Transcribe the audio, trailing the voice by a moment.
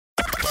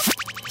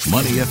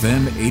Money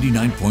FM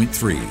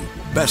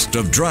 89.3, best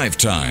of drive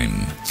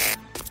time.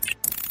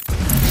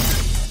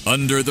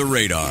 Under the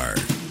radar.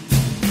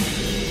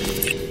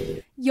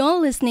 You're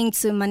listening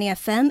to Money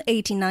FM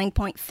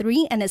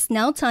 89.3 and it's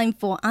now time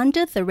for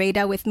Under the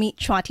Radar with me,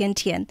 Chua Tian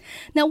Tian.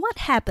 Now, what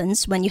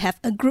happens when you have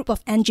a group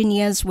of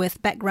engineers with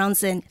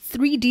backgrounds in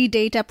 3D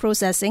data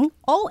processing,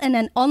 all in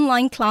an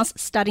online class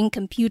studying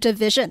computer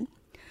vision?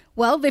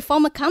 Well, they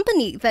form a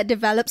company that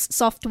develops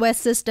software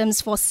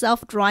systems for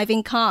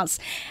self-driving cars.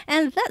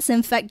 And that's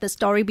in fact the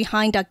story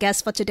behind our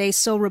guest for today,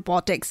 Seoul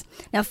Robotics.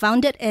 Now,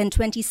 founded in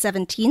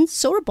 2017,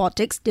 Seoul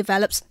Robotics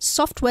develops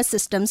software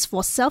systems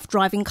for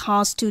self-driving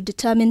cars to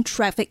determine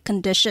traffic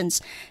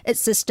conditions. Its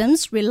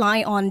systems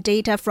rely on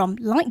data from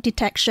light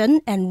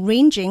detection and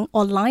ranging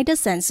or LiDAR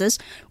sensors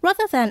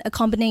rather than a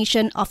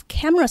combination of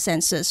camera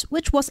sensors,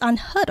 which was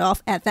unheard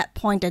of at that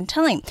point in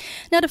time.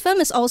 Now, the firm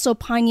is also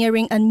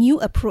pioneering a new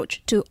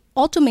approach to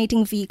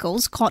automating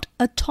vehicles called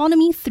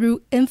Autonomy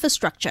Through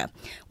Infrastructure,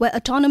 where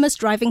autonomous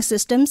driving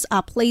systems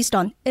are placed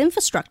on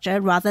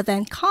infrastructure rather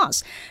than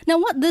cars. Now,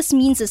 what this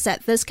means is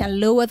that this can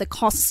lower the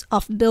costs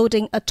of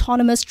building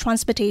autonomous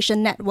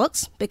transportation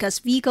networks because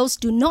vehicles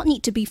do not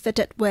need to be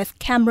fitted with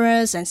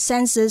cameras and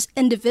sensors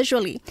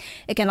individually.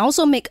 It can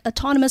also make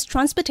autonomous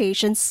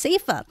transportation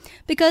safer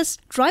because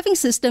driving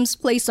systems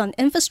placed on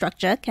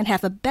infrastructure can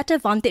have a better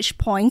vantage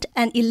point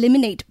and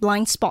eliminate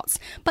blind spots.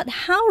 But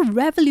how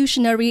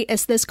revolutionary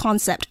is this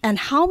concept and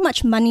how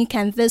much money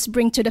can this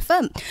bring to the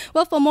firm?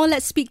 Well, for more,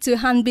 let's speak to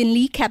Han Bin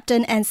Lee,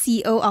 Captain and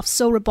CEO of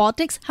Seoul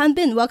Robotics. Han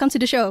Bin, welcome to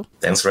the show.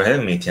 Thanks for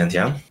having me, Tian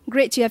Tian.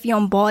 Great to have you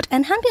on board.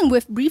 And Han Bin,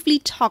 we've briefly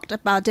talked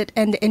about it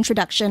in the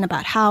introduction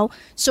about how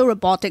Seoul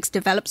Robotics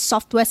develops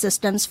software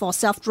systems for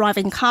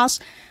self-driving cars.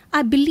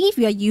 I believe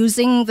you are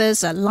using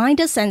this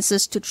LiDAR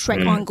sensors to track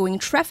ongoing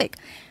traffic.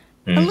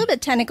 A little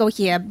bit technical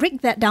here.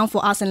 Break that down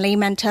for us in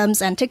layman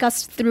terms and take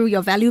us through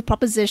your value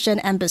proposition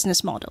and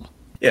business model.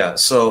 Yeah,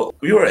 so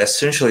we were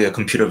essentially a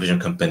computer vision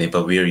company,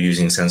 but we are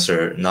using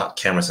sensor, not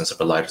camera sensor,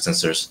 but LiDAR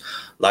sensors.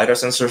 LiDAR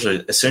sensors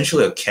are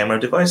essentially a camera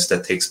device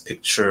that takes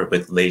picture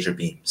with laser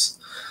beams.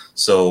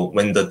 So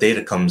when the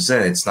data comes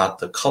in, it's not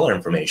the color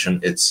information,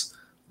 it's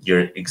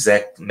your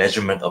exact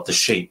measurement of the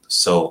shape.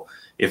 So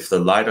if the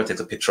LiDAR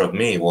takes a picture of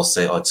me, we'll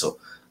say, oh, so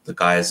the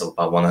guy is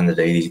about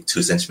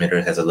 182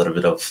 centimeters, has a little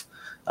bit of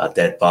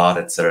dead bod,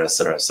 et cetera, et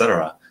cetera, et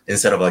cetera.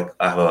 Instead of like,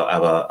 I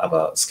have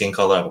a skin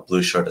color, I have a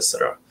blue shirt, et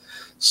cetera.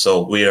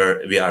 So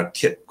our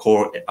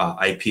core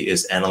IP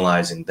is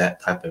analyzing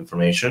that type of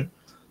information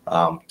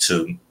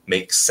to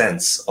make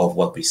sense of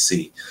what we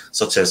see,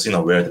 such as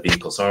where the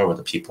vehicles are, where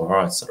the people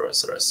are, et cetera, et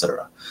cetera, et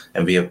cetera.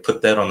 And we have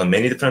put that on the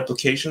many different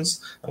applications,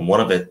 and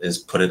one of it is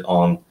put it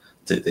on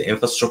the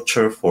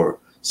infrastructure for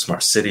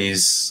smart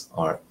cities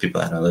or people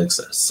analytics,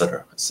 et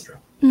cetera, et cetera.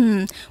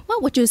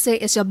 What would you say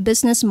is your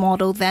business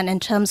model then in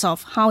terms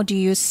of how do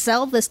you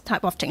sell this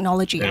type of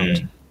technology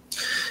out?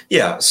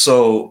 Yeah,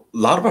 so a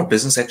lot of our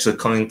business actually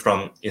coming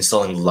from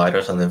installing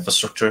LiDARs on the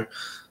infrastructure.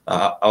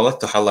 I would like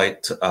to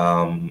highlight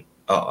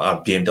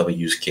our BMW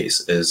use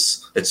case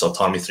is its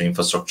autonomy through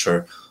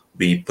infrastructure.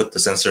 We put the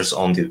sensors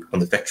on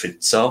the factory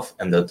itself,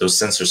 and those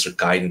sensors are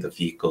guiding the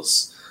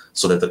vehicles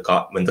so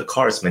that when the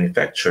car is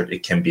manufactured,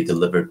 it can be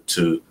delivered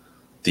to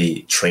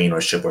the train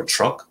or ship or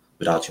truck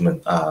without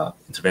human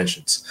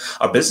interventions.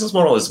 Our business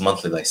model is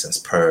monthly license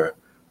per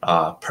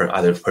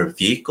either per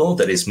vehicle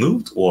that is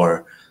moved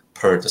or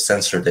per the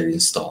sensor that is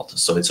installed.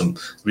 So it's a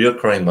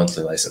recurring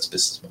monthly license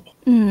business model.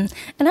 And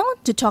I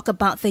want to talk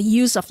about the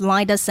use of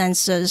LiDAR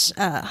sensors.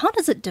 How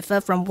does it differ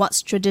from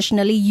what's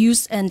traditionally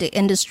used in the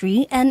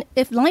industry? And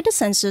if LiDAR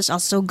sensors are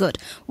so good,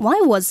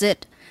 why was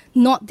it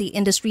not the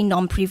industry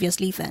norm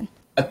previously then?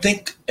 I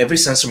think every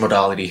sensor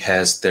modality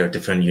has their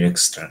different unique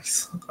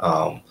strengths.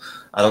 I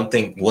don't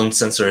think one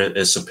sensor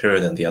is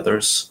superior than the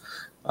others.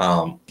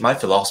 My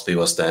philosophy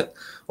was that,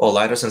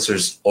 LiDAR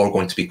sensors are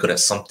going to be good at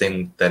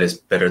something that is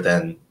better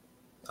than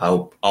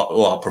I'll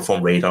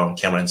outperform radar and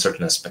camera in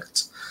certain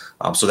aspects.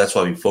 So that's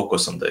why we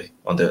focus on the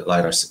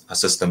LiDAR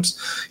systems.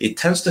 It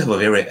tends to have a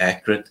very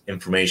accurate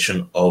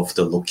information of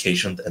the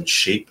location and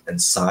shape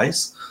and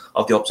size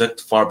of the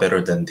object, far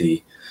better than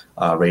the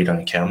radar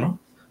and camera.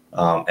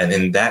 And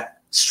in that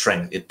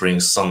strength, it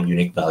brings some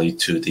unique value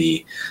to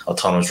the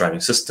autonomous driving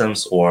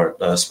systems or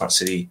smart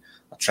city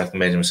traffic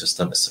management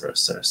system, et cetera, et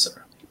cetera, et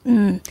cetera.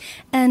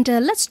 And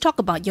let's talk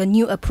about your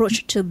new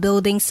approach to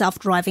building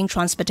self-driving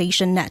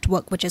transportation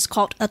network, which is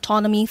called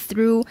Autonomy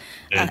Through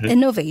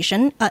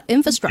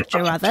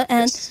Infrastructure.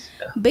 And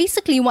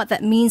basically what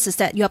that means is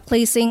that you're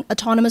placing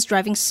autonomous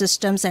driving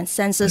systems and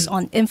sensors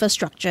on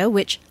infrastructure,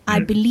 which I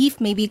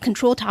believe maybe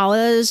control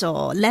towers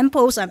or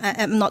lampposts.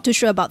 I'm not too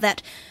sure about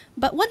that.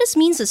 But what this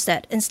means is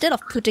that instead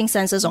of putting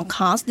sensors on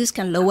cars, this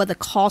can lower the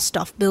cost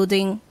of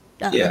building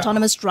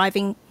autonomous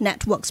driving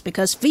networks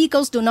because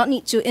vehicles do not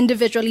need to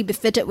individually be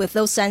fitted with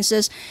those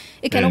sensors.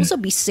 It can also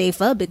be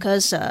safer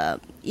because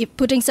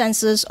putting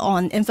sensors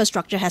on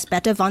infrastructure has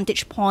better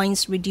vantage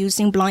points,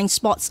 reducing blind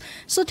spots.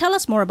 So tell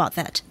us more about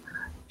that.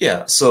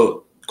 Yeah,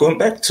 so going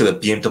back to the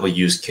BMW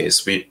use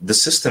case, the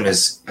system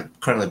is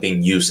currently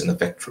being used in the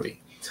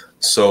factory.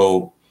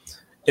 So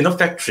in a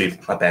factory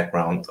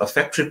background, a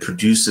factory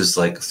produces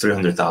like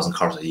 300,000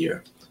 cars a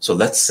year. So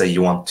let's say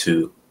you want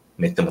to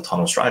make them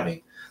autonomous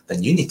driving,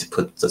 then you need to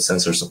put the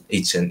sensors on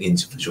each and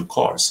individual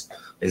cars.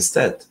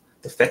 Instead,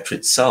 the factory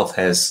itself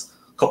has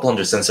a couple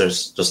hundred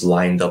sensors just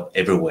lined up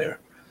everywhere.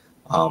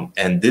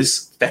 And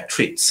this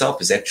factory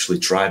itself is actually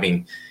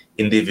driving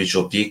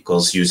individual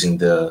vehicles using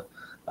the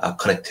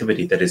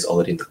connectivity that is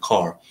already in the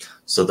car.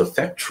 So the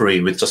factory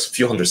with just a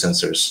few hundred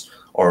sensors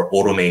or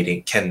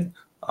automating can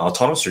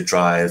autonomously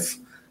drive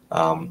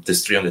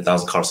this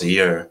 300,000 cars a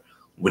year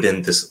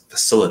within this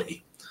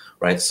facility,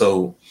 right?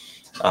 So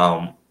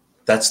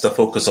that's the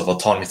focus of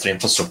Autonomy Through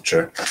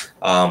Infrastructure.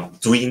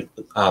 Do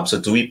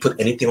we put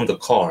anything on the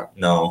car?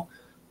 No,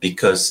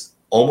 because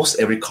almost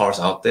every car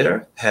out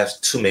there has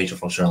two major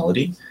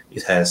functionality.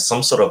 It has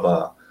some sort of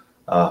a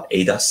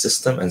ADAS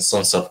system and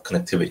some sort of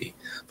connectivity.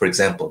 For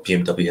example,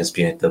 BMW has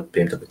been at the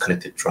BMW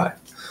Connected Drive.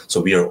 So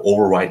we are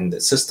overriding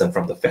the system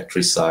from the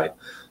factory side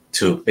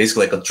to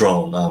basically like a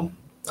drone,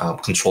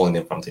 controlling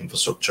it from the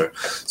infrastructure,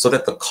 so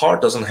that the car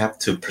doesn't have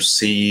to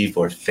perceive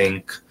or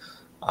think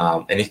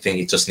anything.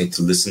 It just needs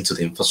to listen to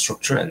the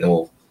infrastructure, and it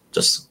will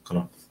just kind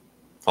of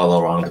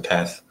follow around the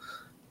path,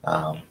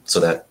 so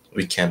that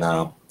we can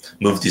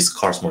move these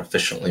cars more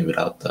efficiently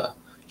without the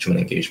human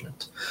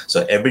engagement.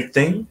 So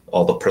everything,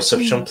 all the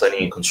perception,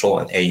 planning, and control,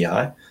 and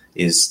AI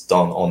is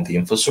done on the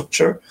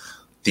infrastructure.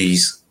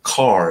 These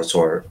cars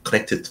or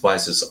connected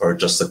devices are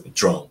just like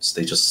drones.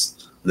 They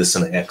just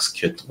listen and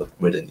execute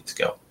where they need to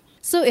go.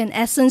 So in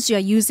essence, you're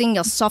using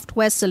your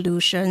software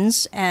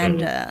solutions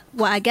and,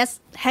 I guess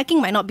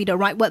hacking might not be the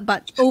right word,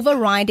 but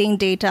overriding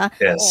data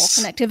or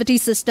connectivity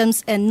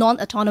systems in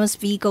non-autonomous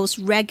vehicles,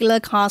 regular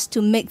cars,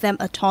 to make them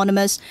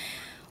autonomous.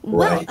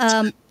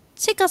 Well,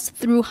 take us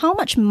through how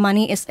much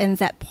money is in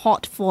that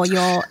pot for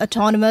your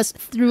autonomous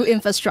through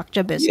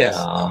infrastructure business.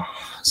 Yeah.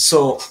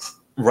 So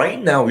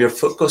right now we are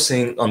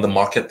focusing on the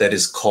market that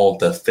is called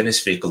the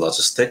finished vehicle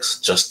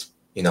logistics. Just,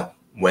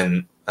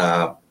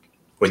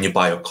 when you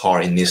buy a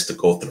car, it needs to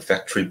go through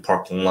factory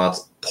parking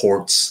lots,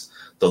 ports,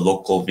 the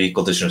local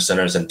vehicle distribution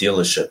centers, and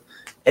dealership.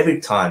 Every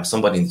time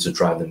somebody needs to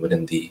drive them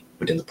within the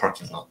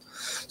parking lot.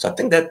 So I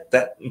think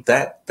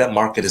that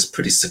market is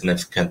pretty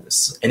significant.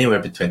 It's anywhere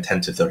between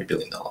 $10 to $30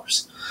 billion.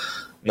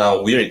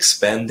 Now we are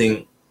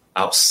expanding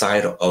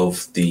outside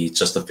of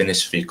just the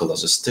finished vehicle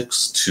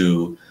logistics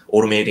to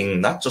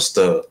automating not just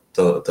the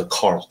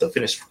cars, the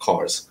finished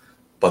cars,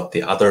 but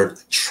the other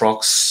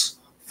trucks,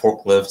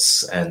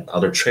 forklifts, and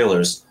other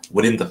trailers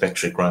within the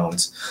factory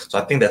grounds. So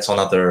I think that's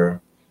another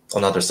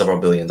several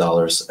 $1 billion.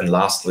 And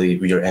lastly,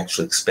 we are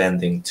actually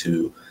expanding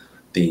to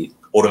the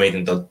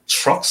automating the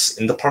trucks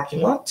in the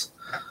parking lot,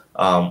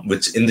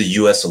 which in the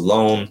US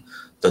alone,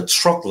 the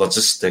truck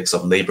logistics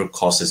of labor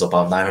cost is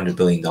about $900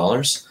 billion,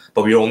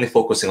 but we are only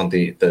focusing on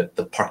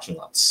the parking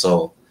lots.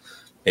 So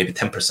maybe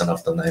 10%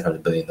 of the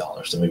 $900 billion,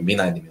 so maybe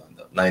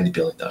 $90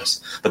 billion.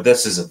 But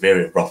this is a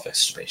very rough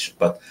estimation,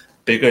 but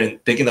big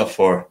enough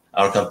for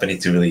our company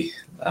to really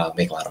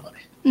make a lot of money.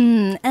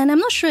 And I'm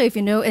not sure if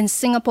you know, in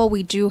Singapore,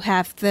 we do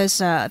have this,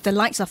 the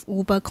likes of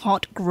Uber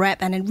called Grab,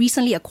 and it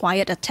recently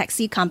acquired a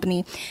taxi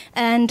company.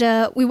 And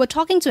we were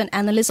talking to an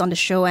analyst on the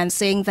show and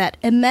saying that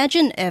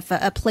imagine if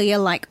a player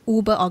like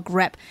Uber or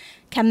Grab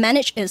can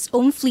manage its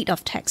own fleet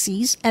of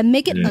taxis and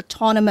make it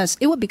autonomous,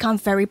 it would become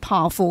very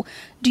powerful.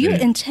 Do you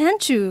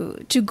intend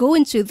to go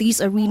into these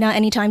arena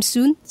anytime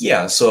soon?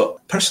 Yeah, so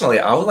personally,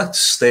 I would like to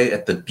stay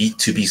at the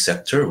B2B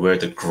sector where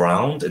the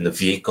ground and the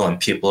vehicle and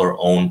people are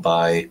owned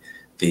by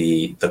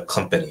the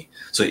company.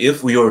 So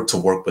if we were to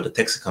work with a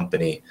taxi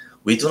company,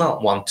 we do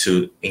not want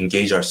to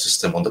engage our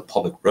system on the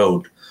public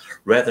road.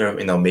 Rather,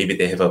 maybe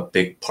they have a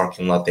big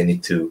parking lot. They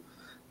need to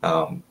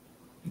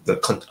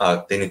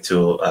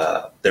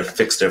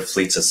fix their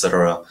fleets,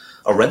 etc.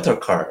 A rental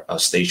car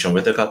station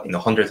where they got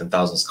hundreds and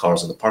thousands of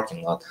cars in the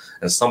parking lot,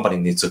 and somebody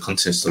needs to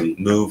continuously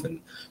move and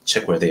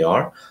check where they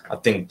are. I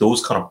think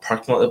those kind of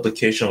parking lot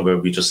application where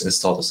we just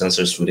install the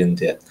sensors within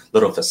the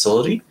little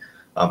facility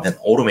and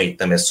automate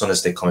them as soon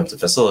as they come into the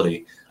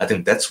facility, I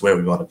think that's where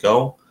we want to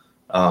go.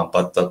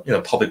 But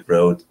the public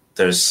road,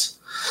 there's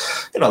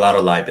a lot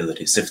of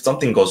liabilities. If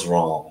something goes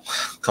wrong,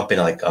 a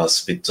company like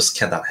us, we just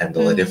cannot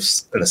handle it. If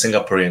the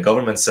Singaporean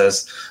government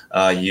says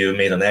you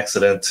made an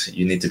accident,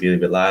 you need to be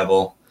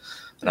reliable,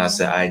 and I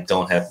say I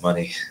don't have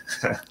money,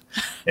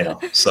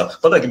 So,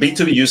 but like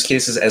B2B use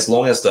cases, as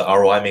long as the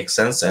ROI makes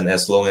sense and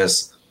as long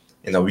as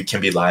we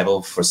can be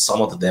liable for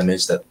some of the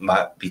damage that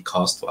might be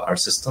caused for our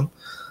system,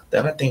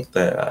 then I think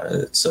that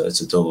it's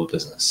a doable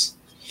business.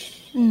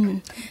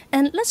 And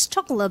let's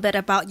talk a little bit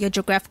about your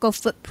geographical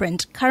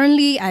footprint.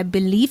 Currently, I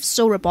believe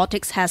Seoul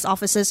Robotics has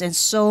offices in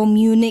Seoul,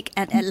 Munich,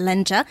 and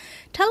Atlanta.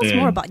 Tell us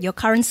more about your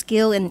current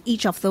scale in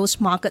each of those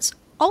markets.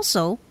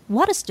 Also,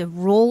 what is the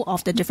role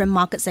of the different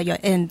markets that you're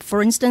in?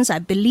 For instance, I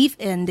believe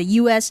in the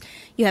US,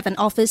 you have an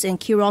office in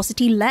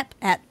Curiosity Lab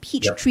at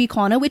Peachtree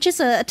Corner, which is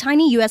a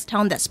tiny US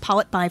town that's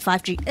powered by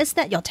 5G. Is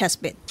that your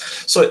test bed?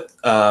 So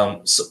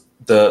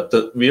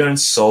we are in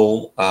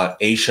Seoul.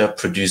 Asia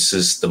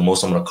produces the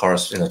most amount of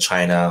cars.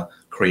 China,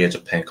 Korea,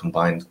 Japan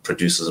combined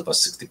produces about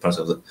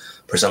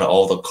 60% of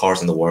all the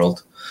cars in the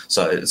world.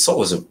 So Seoul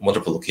was a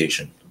wonderful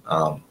location.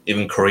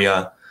 Even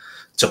Korea,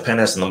 Japan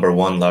has the number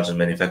one largest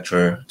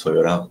manufacturer,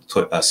 Toyota.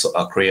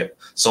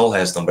 Seoul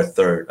has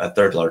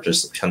third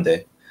largest,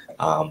 Hyundai.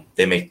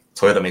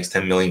 Toyota makes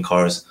 10 million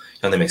cars.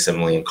 Hyundai makes 7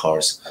 million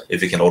cars.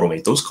 If we can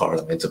automate those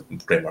cars, I mean, it's a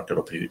great market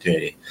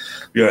opportunity.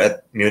 We are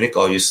at Munich,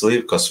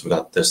 obviously, because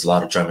there's a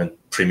lot of German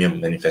premium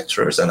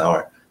manufacturers, and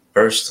our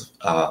first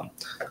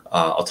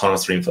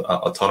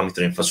autonomy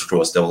through infrastructure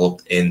was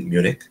developed in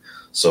Munich.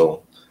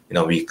 So,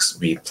 we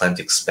plan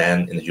to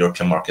expand in the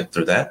European market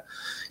through that.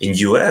 In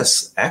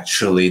US,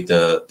 actually,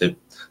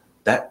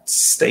 that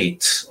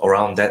state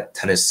around that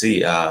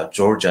Tennessee,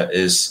 Georgia,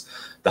 is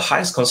the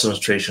highest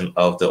concentration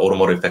of the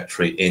automotive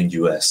factory in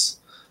US.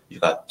 You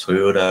got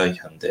Toyota,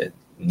 Hyundai,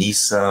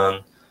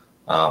 Nissan,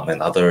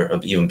 and other,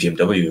 even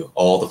BMW.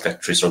 All the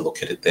factories are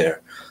located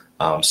there.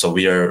 So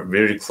we are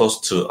very close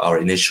to our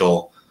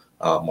initial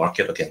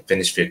market. Again,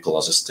 finished vehicle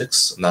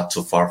logistics, not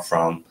too far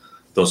from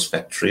those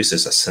factories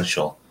is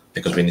essential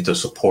because we need to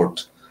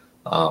support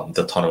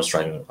the autonomous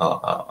driving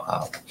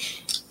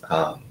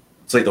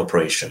fleet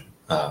operation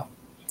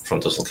from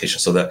those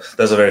locations. So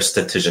there's a very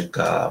strategic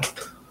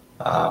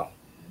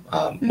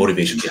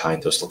motivation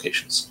behind those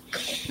locations.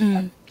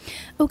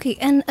 Okay,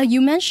 and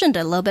you mentioned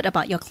a little bit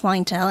about your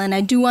clientele, and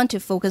I do want to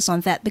focus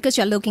on that because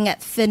you're looking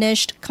at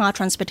finished car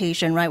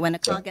transportation, right? When a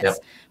car gets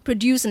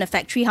produced in a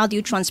factory, how do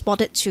you transport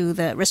it to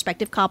the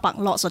respective car park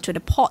lots or to the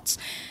ports?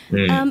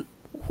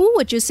 Who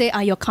would you say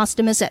are your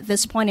customers at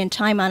this point in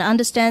time? And I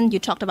understand you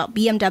talked about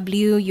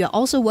BMW. You're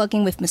also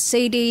working with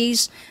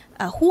Mercedes.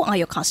 Who are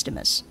your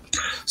customers?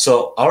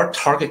 So our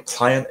target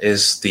client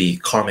is the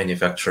car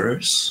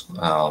manufacturers.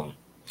 I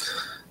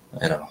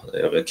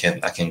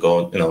can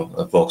go,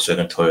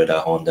 Volkswagen,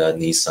 Toyota, Honda,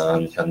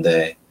 Nissan,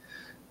 Hyundai,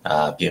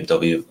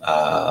 BMW,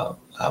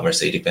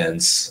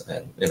 Mercedes-Benz,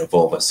 and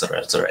Volvo, et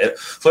cetera.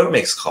 Whoever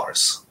makes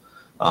cars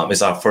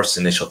is our first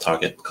initial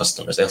target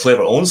customers, and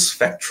whoever owns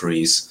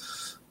factories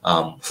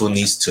who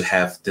needs to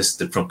have these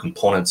different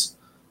components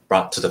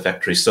brought to the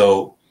factory.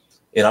 So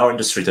in our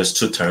industry, there's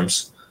two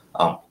terms.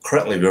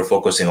 Currently, we're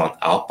focusing on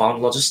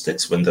outbound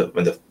logistics. When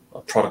the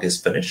product is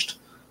finished,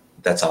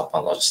 that's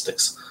outbound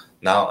logistics.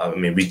 Now,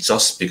 we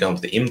just begun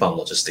with the inbound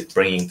logistics,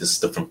 bringing these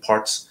different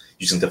parts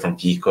using different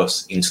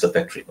vehicles into the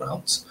factory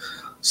grounds.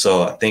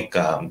 So I think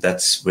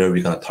that's where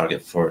we're going to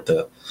target for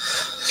the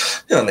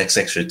next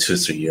actually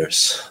 2-3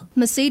 years.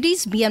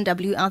 Mercedes,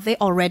 BMW, are they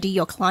already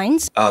your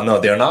clients?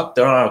 No, they're not.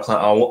 They're not our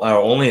client. Our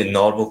only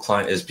notable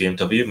client is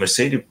BMW.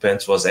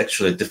 Mercedes-Benz was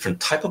actually a different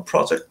type of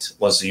project,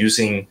 was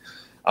using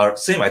our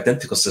same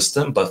identical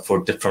system, but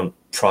for different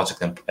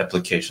project and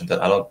application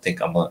that I don't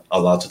think I'm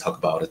allowed to talk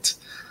about it.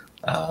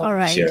 All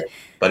right. Here.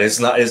 But it's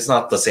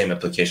not the same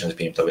application as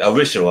BMW. I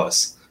wish it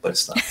was, but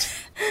it's not.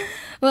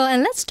 Well,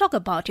 and let's talk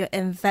about your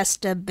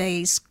investor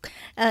base.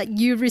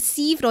 You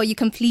received or you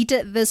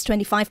completed this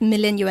 $25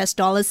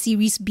 million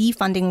Series B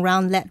funding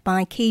round led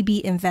by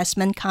KB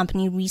Investment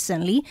Company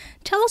recently.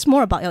 Tell us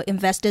more about your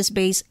investors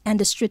base and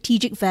the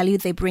strategic value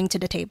they bring to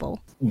the table.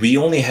 We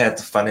only had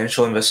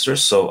financial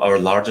investors. So our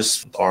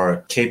largest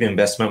are KB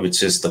Investment,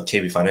 which is the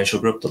KB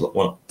Financial Group,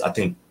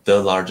 the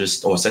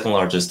largest or second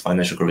largest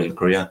financial group in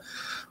Korea.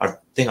 I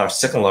think our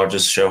second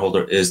largest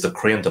shareholder is the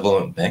Korean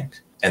Development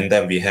Bank. And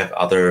then we have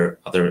other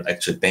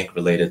actually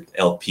bank-related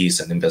LPs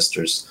and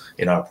investors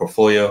in our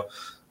portfolio.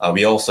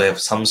 We also have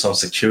Samsung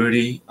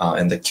Security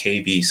and the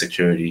KB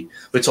Security,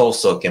 which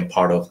also again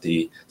part of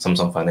the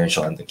Samsung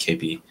Financial and the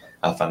KB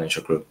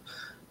Financial Group.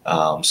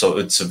 So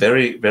it's a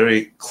very,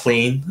 very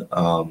clean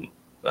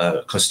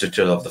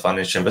constituent of the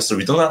financial investor.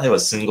 We do not have a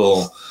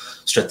single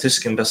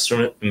strategic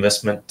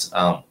investment.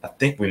 I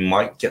think we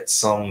might get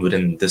some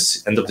within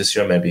this end of this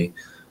year, maybe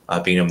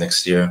beginning of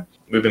next year.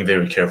 We've been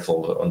very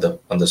careful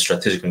on the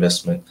strategic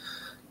investment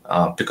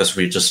because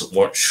we just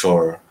weren't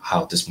sure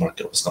how this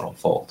market was going to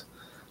unfold.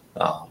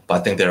 But I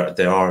think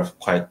there are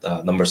quite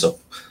numbers of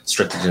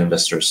strategic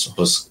investors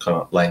who's kind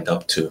of lined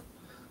up to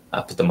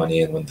put the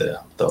money in when the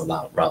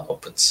round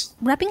opens.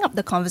 Wrapping up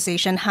the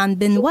conversation,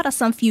 Hanbin, what are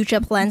some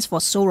future plans for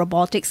Seoul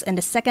Robotics in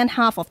the second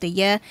half of the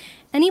year?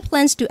 Any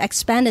plans to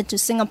expand into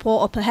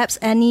Singapore or perhaps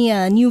any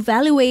new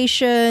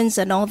valuations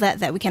and all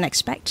that we can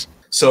expect?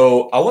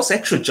 So I was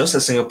actually just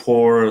in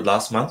Singapore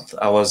last month.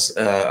 I was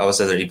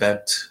at an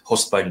event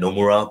hosted by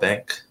Nomura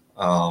Bank.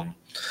 And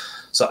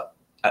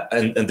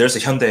there's a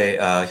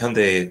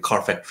Hyundai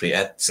car factory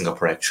at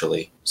Singapore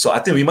actually. So I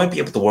think we might be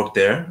able to work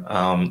there.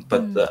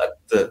 But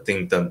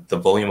the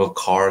volume of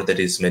car that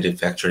is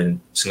manufactured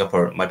in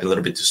Singapore might be a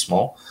little bit too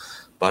small.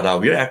 But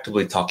we're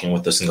actively talking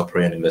with the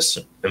Singaporean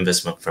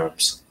investment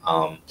firms.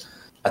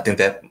 I think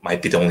that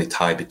might be the only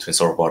tie between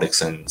Seoul Robotics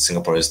and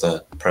Singapore is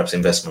the perhaps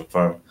investment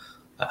firm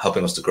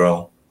helping us to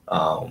grow.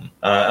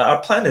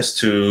 Our plan is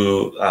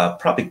to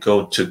probably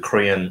go to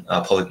Korean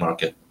public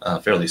market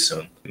fairly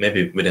soon,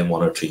 maybe within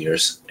 1 or 2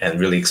 years, and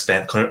really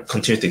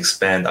continue to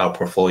expand our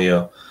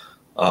portfolio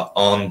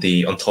on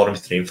the autonomy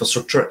through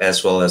infrastructure,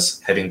 as well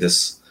as having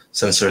this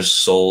sensors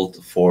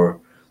sold for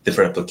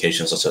different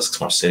applications such as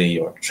smart city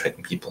or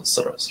tracking people,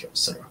 etc., etc.,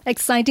 etc.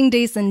 Exciting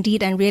days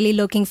indeed, and really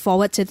looking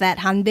forward to that,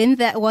 Hanbin.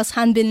 That was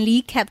Hanbin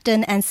Lee,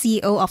 Captain and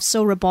CEO of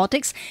Seoul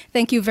Robotics.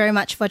 Thank you very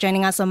much for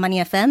joining us on Money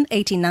FM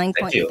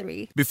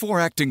 89.3. Before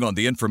acting on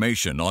the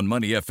information on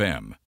Money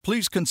FM,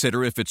 please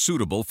consider if it's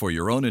suitable for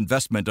your own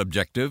investment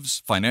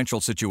objectives,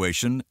 financial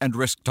situation, and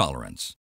risk tolerance.